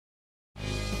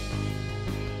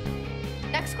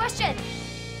Next question.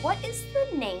 What is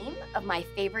the name of my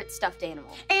favorite stuffed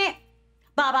animal?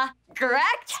 Baba.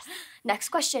 Correct. Yes. Next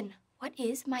question. What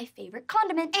is my favorite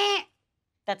condiment?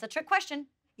 That's a trick question.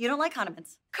 You don't like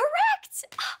condiments. Correct.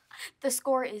 The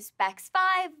score is Bex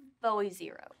 5, Bowies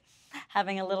 0.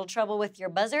 Having a little trouble with your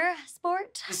buzzer,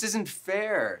 sport? This isn't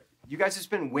fair. You guys have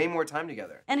spent way more time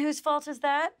together. And whose fault is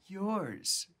that?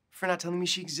 Yours. For not telling me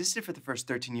she existed for the first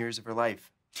 13 years of her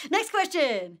life. Next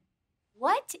question.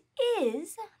 What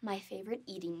is my favorite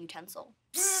eating utensil?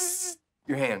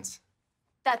 Your hands.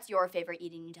 That's your favorite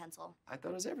eating utensil. I thought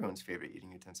it was everyone's favorite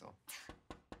eating utensil.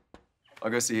 I'll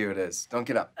go see who it is. Don't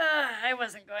get up. I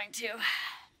wasn't going to.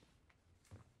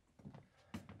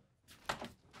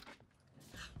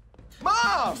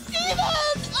 Mom! Steven!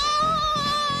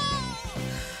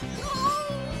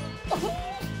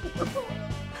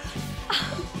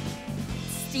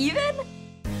 Steven?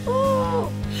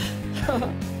 Oh.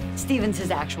 Steven's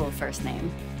his actual first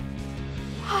name.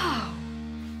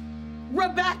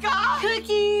 Rebecca!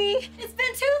 Cookie! It's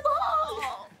been too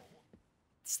long!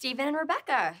 Steven and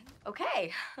Rebecca.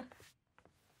 Okay.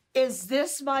 Is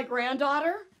this my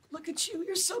granddaughter? Look at you,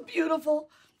 you're so beautiful.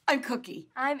 I'm Cookie.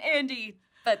 I'm Andi.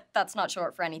 But that's not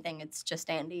short for anything, it's just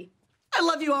Andi. I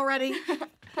love you already.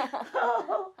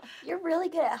 You're really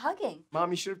good at hugging.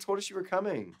 Mom, you should have told us you were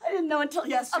coming. I didn't know until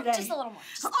yesterday. Oh, just a little more.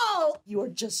 Oh, you are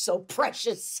just so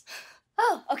precious.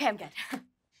 Oh, okay, I'm good.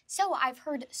 So I've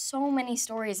heard so many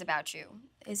stories about you.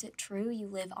 Is it true you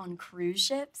live on cruise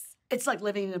ships? It's like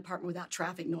living in an apartment without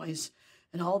traffic noise,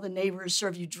 and all the neighbors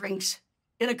serve you drinks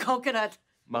in a coconut.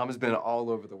 Mom has been all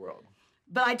over the world.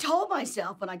 But I told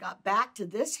myself when I got back to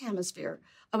this hemisphere,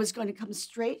 I was going to come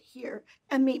straight here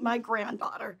and meet my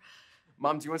granddaughter.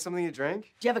 Mom, do you want something to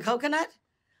drink? Do you have a coconut?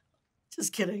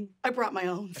 Just kidding. I brought my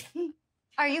own.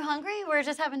 Are you hungry? We're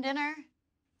just having dinner.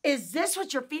 Is this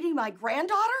what you're feeding my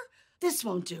granddaughter? This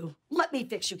won't do. Let me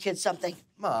fix you kids something.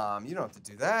 Mom, you don't have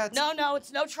to do that. No,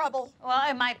 it's no trouble. Well,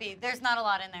 it might be. There's not a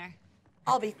lot in there.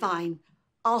 I'll be fine.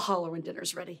 I'll holler when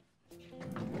dinner's ready.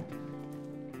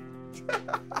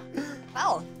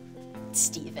 Well,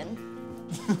 Steven.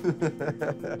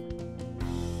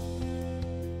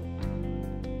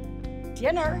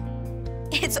 Dinner?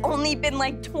 It's only been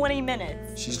like 20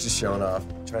 minutes. She's just showing off.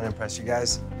 Trying to impress you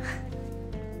guys.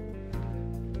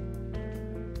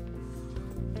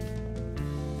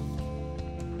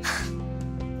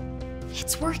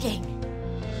 It's working.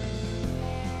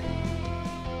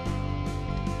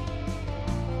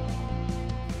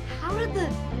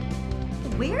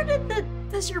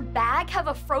 Does your bag have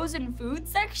a frozen food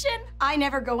section? I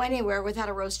never go anywhere without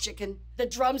a roast chicken. The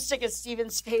drumstick is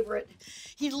Steven's favorite.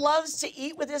 He loves to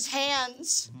eat with his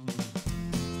hands.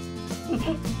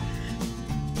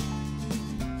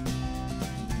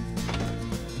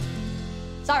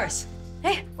 Cyrus,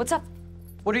 Hey, what's up?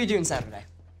 what are you doing Saturday?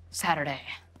 Saturday.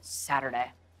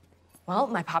 Well,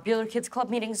 my popular kids club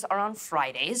meetings are on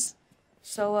Fridays.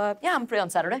 So, yeah, I'm free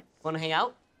on Saturday. Want to hang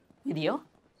out? With you?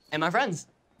 And my friends?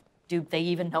 Do they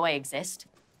even know I exist?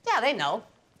 Yeah, they know.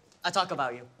 I talk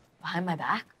about you. Behind my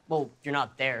back? Well, you're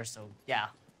not there, so yeah.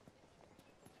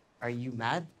 Are you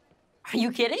mad? Are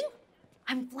you kidding?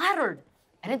 I'm flattered.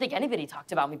 I didn't think anybody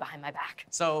talked about me behind my back.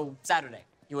 So, Saturday,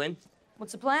 you in?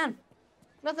 What's the plan?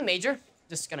 Nothing major.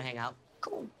 Just gonna hang out.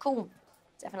 Cool.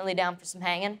 Definitely down for some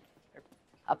hanging. Or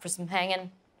up for some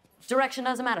hanging. Direction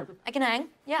doesn't matter. I can hang,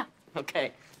 yeah.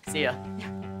 Okay, see ya.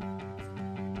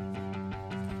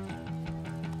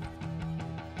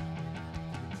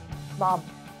 Mom,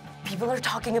 people are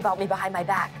talking about me behind my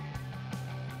back.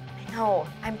 I know,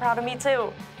 I'm proud of me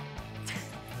too.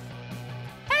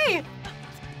 Hey!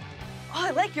 Oh, I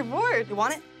like your board. You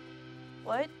want it?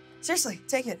 What? Seriously,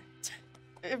 take it.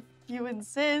 If you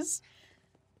insist.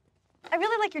 I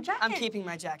really like your jacket. I'm keeping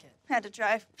my jacket. Had to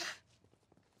try.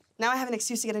 Now I have an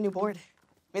excuse to get a new board. I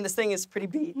mean, this thing is pretty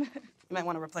beat. You might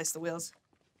want to replace the wheels.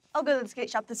 I'll go to the skate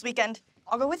shop this weekend.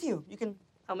 I'll go with you. You can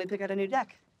help me pick out a new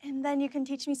deck. And then you can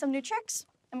teach me some new tricks.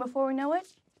 And before we know it,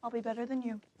 I'll be better than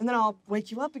you. And then I'll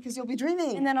wake you up because you'll be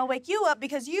dreaming. And then I'll wake you up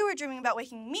because you were dreaming about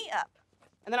waking me up.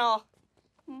 And then I'll...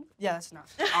 Yeah, that's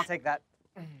enough. I'll take that.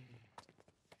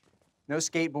 No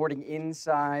skateboarding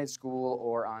inside school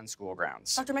or on school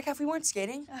grounds. Dr. Metcalf, we weren't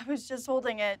skating. I was just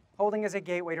holding it. Holding is a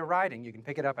gateway to riding. You can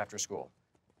pick it up after school.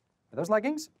 Are those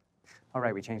leggings? All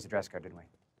right, we changed the dress code, didn't we?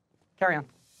 Carry on.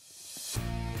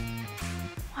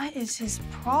 What is his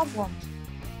problem?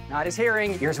 Not his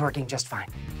hearing. Ears working just fine.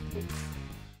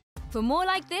 For more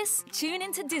like this, tune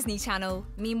into Disney Channel.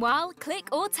 Meanwhile, click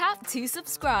or tap to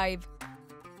subscribe.